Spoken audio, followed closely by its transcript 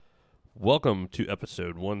Welcome to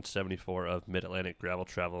episode 174 of Mid-Atlantic Gravel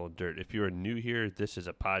Travel and Dirt. If you are new here, this is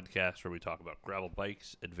a podcast where we talk about gravel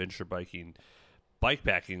bikes, adventure biking, bike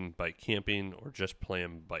packing, bike camping, or just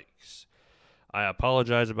plain bikes. I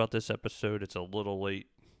apologize about this episode. It's a little late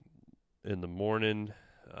in the morning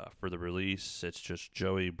for the release. It's just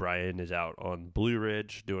Joey. Brian is out on Blue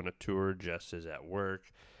Ridge doing a tour. Jess is at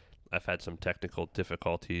work. I've had some technical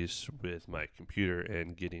difficulties with my computer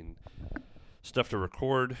and getting stuff to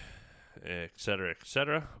record, etc.,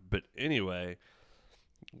 etc. But anyway,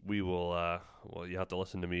 we will, you have to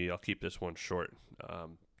listen to me. I'll keep this one short.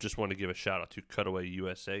 Just want to give a shout out to Cutaway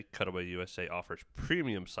USA. Cutaway USA offers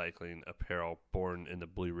premium cycling apparel born in the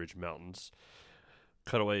Blue Ridge Mountains.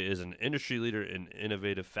 Cutaway is an industry leader in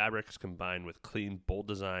innovative fabrics combined with clean, bold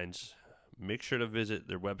designs. Make sure to visit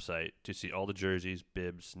their website to see all the jerseys,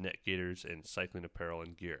 bibs, net gaiters, and cycling apparel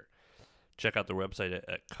and gear. Check out their website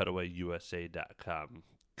at cutawayusa.com.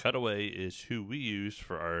 Cutaway is who we use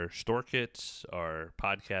for our store kits, our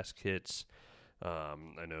podcast kits. I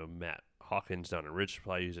know Matt Hawkins down in Ridge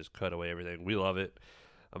Supply uses Cutaway, everything. We love it.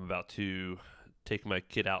 I'm about to take my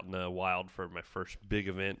kit out in the wild for my first big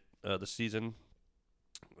event of the season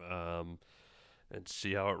and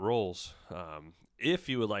see how it rolls. If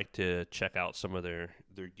you would like to check out some of their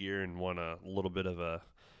gear and want a little bit of a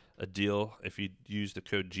deal, if you use the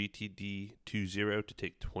code GTD20 to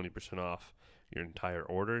take 20% off your entire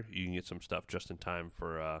order, you can get some stuff just in time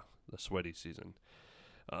for the sweaty season.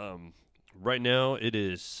 Right now, it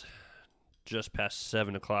is just past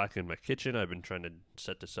 7 o'clock in my kitchen. I've been trying to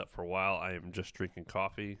set this up for a while. I am just drinking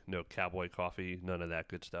coffee, no cowboy coffee, none of that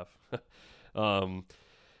good stuff. And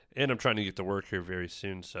I'm trying to get to work here very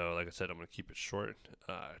soon, so like I said, I'm going to keep it short.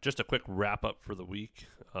 Just a quick wrap-up for the week.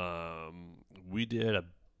 We did a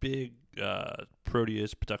big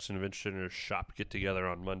Proteus Production Adventure Center shop get-together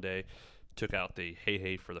on Monday. Took out the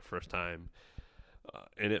Hey for the first time,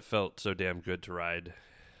 and it felt so damn good to ride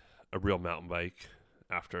a real mountain bike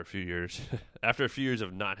after a few years. After a few years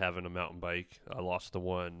of not having a mountain bike, I lost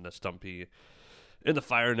the Stumpy, in the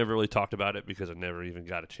fire. Never really talked about it because I never even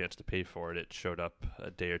got a chance to pay for it. It showed up a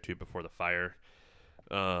day or two before the fire.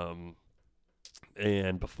 And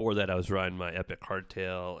before that, I was riding my Epic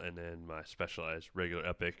Hardtail and then my Specialized regular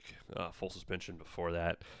Epic full suspension before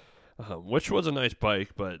that, which was a nice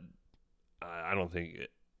bike, but I don't think it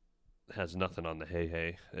has nothing on the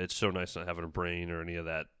Hey. It's so nice not having a brain or any of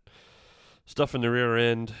that stuff in the rear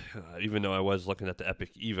end, even though I was looking at the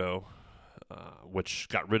Epic Evo, which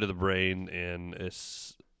got rid of the brain and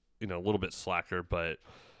is, a little bit slacker, but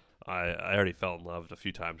I already fell in love a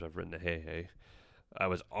few times I've ridden the Hey. I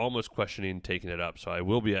was almost questioning taking it up, so I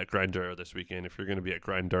will be at Grinduro this weekend. If you're going to be at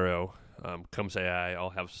Grinduro, come say hi. I'll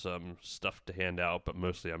have some stuff to hand out, but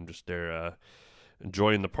mostly I'm just there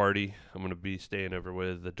enjoying the party. I'm going to be staying over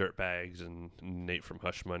with the Dirtbags and Nate from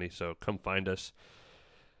Hush Money, so come find us.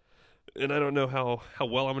 And I don't know how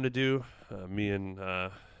well I'm going to do. Me and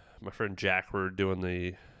my friend Jack were doing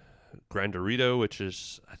the Grindorito, which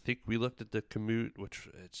is, I think we looked at the commute, which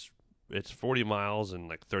it's 40 miles and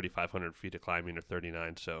like 3,500 feet of climbing, or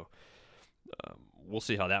 39, so we'll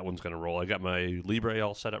see how that one's going to roll. I got my Libre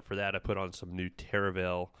all set up for that. I put on some new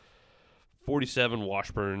Terravale 47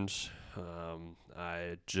 Washburns.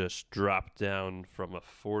 I just dropped down from a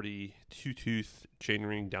 42-tooth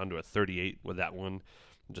chainring down to a 38 with that one.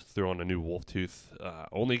 Just threw on a new wolf tooth.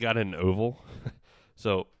 Only got an oval,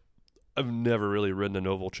 so I've never really ridden an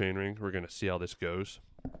oval chainring. We're going to see how this goes,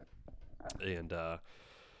 and I'm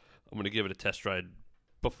going to give it a test ride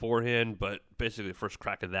beforehand, but basically the first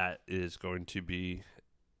crack of that is going to be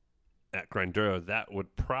at Grinduro. That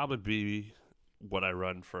would probably be what I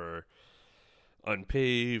run for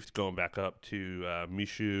unpaved, going back up to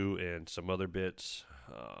Mishu and some other bits.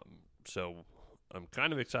 So I'm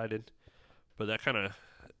kind of excited, but that kind of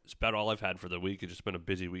is about all I've had for the week. It's just been a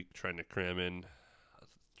busy week trying to cram in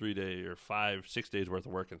 3-day or 5-6 days worth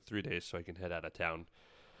of work in 3 days so I can head out of town.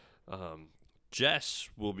 Jess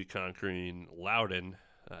will be conquering Loudon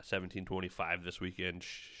 1725 this weekend.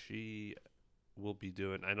 She will be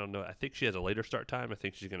doing, I don't know, I think she has a later start time. I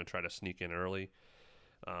think she's going to try to sneak in early.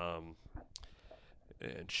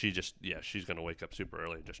 And she's going to wake up super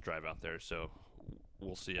early and just drive out there. So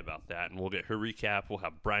we'll see about that. And we'll get her recap. We'll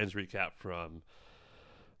have Brian's recap from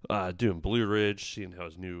doing Blue Ridge, seeing how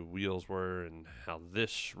his new wheels were and how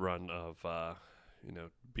this run of,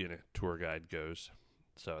 being a tour guide goes.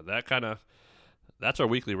 So that's our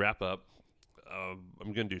weekly wrap up.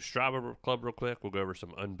 I'm going to do Strava Club real quick. We'll go over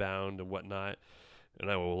some Unbound and whatnot, and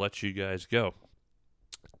I will let you guys go.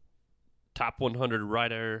 Top 100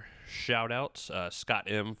 rider shout-outs. Scott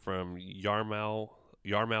M. from Yarmouth,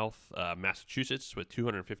 Massachusetts with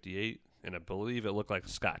 258. and I believe it looked like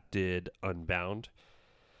Scott did Unbound.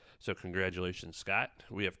 So congratulations, Scott.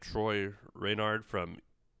 We have Troy Reynard from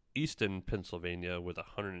Easton, Pennsylvania with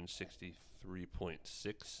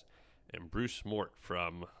 163.6, and Bruce Mort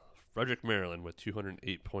from Frederick, Maryland with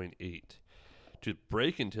 208.8. To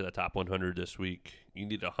break into the top 100 this week, you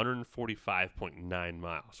need 145.9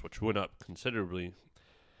 miles, which went up considerably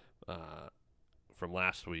from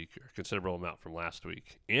last week, or a considerable amount from last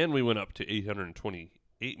week. And we went up to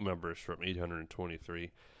 828 members from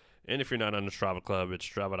 823. And if you're not on the Strava Club, it's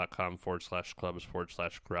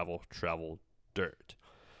strava.com/clubs/gravel travel dirt.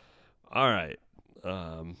 All right.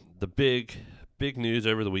 The big news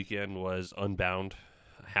over the weekend was Unbound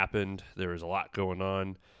happened. There was a lot going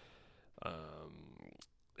on.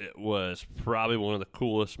 It was probably one of the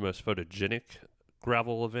coolest, most photogenic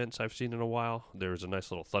gravel events I've seen in a while. There was a nice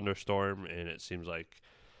little thunderstorm, and it seems like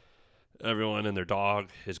everyone and their dog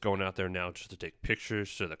is going out there now just to take pictures.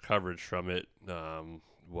 So the coverage from it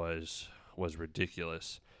was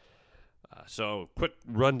ridiculous. So quick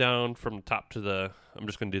rundown from the top to the. I'm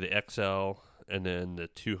just going to do the XL and then the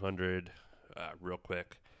 200 real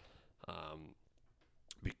quick.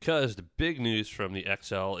 Because the big news from the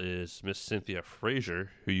XL is Miss Cynthia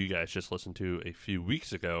Frazier, who you guys just listened to a few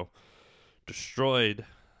weeks ago, destroyed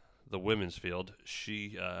the women's field.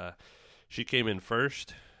 She came in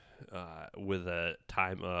first with a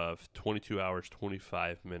time of 22 hours,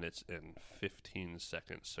 25 minutes, and 15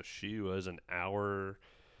 seconds. So she was an hour,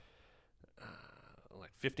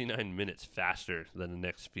 like 59 minutes faster than the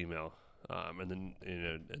next female. And then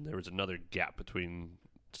and there was another gap between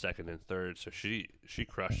second and third, so she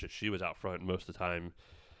crushed it. She was out front most of the time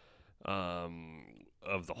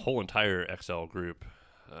of the whole entire XL group.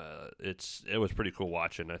 It was pretty cool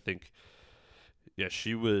watching. I think, yeah,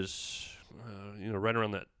 she was right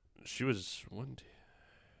around that. She was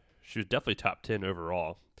definitely top 10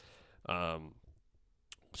 overall. So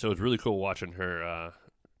it was really cool watching her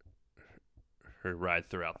ride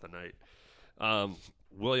throughout the night.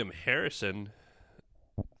 William Harrison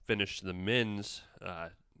finished the men's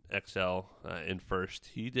XL in first.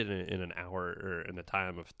 He did it in an hour, or in a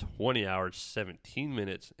time of 20 hours, 17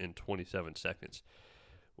 minutes, and 27 seconds,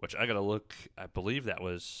 which I got to look. I believe that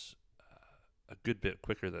was a good bit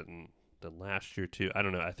quicker than last year, too. I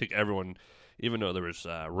don't know. I think everyone, even though there was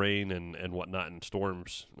rain and whatnot and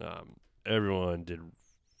storms, everyone did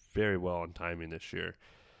very well in timing this year.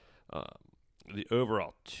 The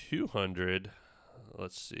overall 200,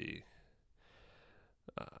 let's see.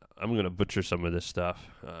 I'm going to butcher some of this stuff.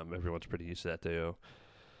 Everyone's pretty used to that, though.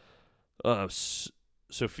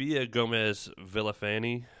 Sofia Gomez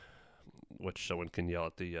Villafani, which someone can yell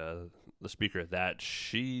at the speaker at that.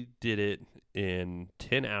 She did it in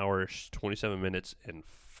 10 hours, 27 minutes, and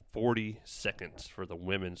 40 seconds for the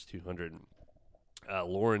women's 200.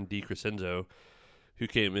 Lauren DiCrescenzo, who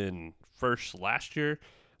came in first last year,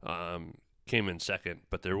 came in second,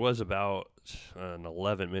 but there was about an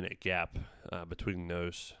 11-minute gap between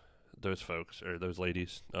those folks, or those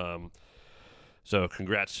ladies. So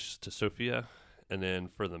congrats to Sophia. And then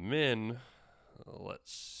for the men,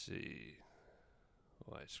 let's see.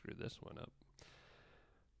 Oh, I screwed this one up.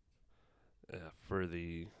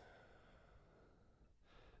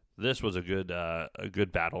 This was a good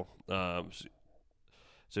battle.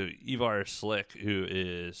 So Ivar Slick, who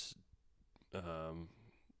is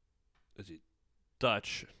he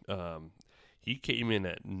Dutch? He came in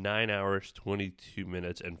at 9 hours, 22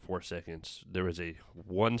 minutes, and 4 seconds. There was a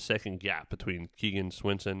 1 second gap between Keegan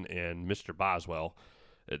Swinson and Mr. Boswell.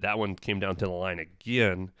 That one came down to the line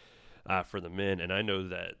again for the men, and I know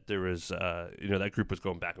that there was, that group was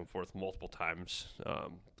going back and forth multiple times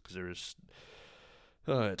because there was,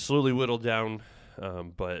 it slowly whittled down,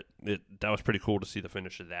 but that was pretty cool to see the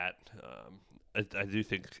finish of that. I do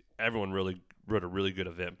think everyone really rode a really good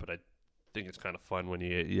event, but I think it's kind of fun when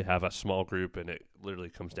you have a small group and it literally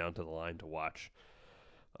comes down to the line to watch.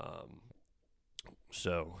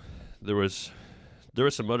 So there was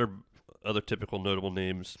some other typical notable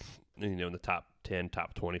names, in the top 10,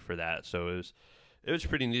 top 20 for that. So it was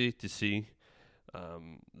pretty neat to see.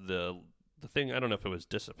 The thing, I don't know if it was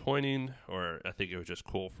disappointing or I think it was just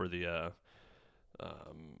cool for the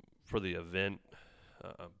event.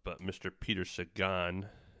 But Mr. Peter Sagan,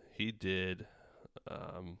 he did.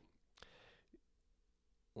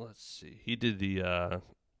 Let's see. He did the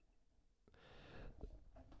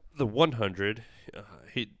 100.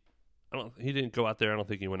 He didn't go out there. I don't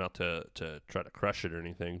think he went out to try to crush it or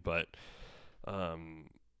anything. But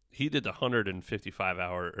he did the 155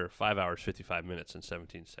 hour, or 5 hours 55 minutes and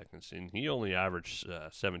 17 seconds, and he only averaged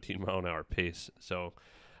 17 mile an hour pace. So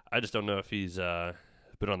I just don't know if he's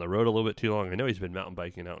been on the road a little bit too long. I know he's been mountain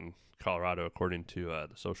biking out in Colorado, according to the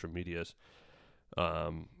social medias.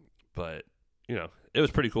 But, it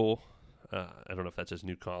was pretty cool. I don't know if that's his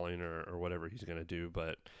new calling or whatever he's going to do,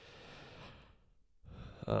 but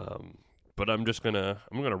I'm going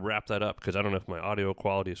to wrap that up because I don't know if my audio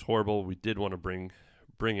quality is horrible. We did want to bring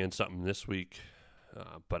in something this week,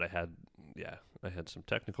 but I had some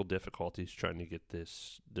technical difficulties trying to get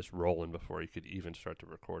this rolling before you could even start to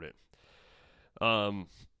record it.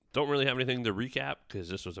 Don't really have anything to recap because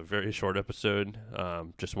this was a very short episode.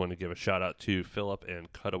 Just want to give a shout out to Philip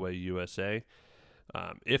and Cutaway USA.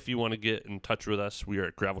 If you want to get in touch with us, we are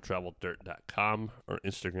at graveltraveldirt.com. Our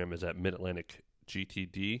Instagram is at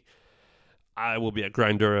MidAtlanticGTD. I will be at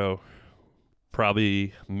Grinduro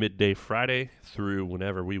probably midday Friday through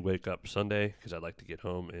whenever we wake up Sunday because I'd like to get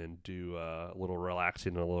home and do a little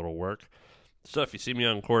relaxing and a little work. So if you see me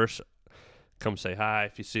on course, come say hi.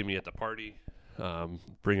 If you see me at the party,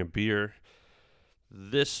 bring a beer.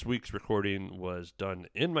 This week's recording was done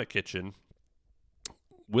in my kitchen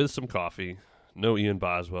with some coffee. No Ian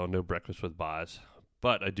Boswell, no Breakfast with Boz.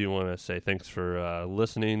 But I do want to say thanks for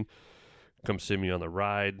listening. Come see me on the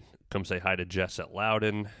ride. Come say hi to Jess at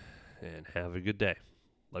Loudon. And have a good day.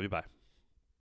 Love you. Bye.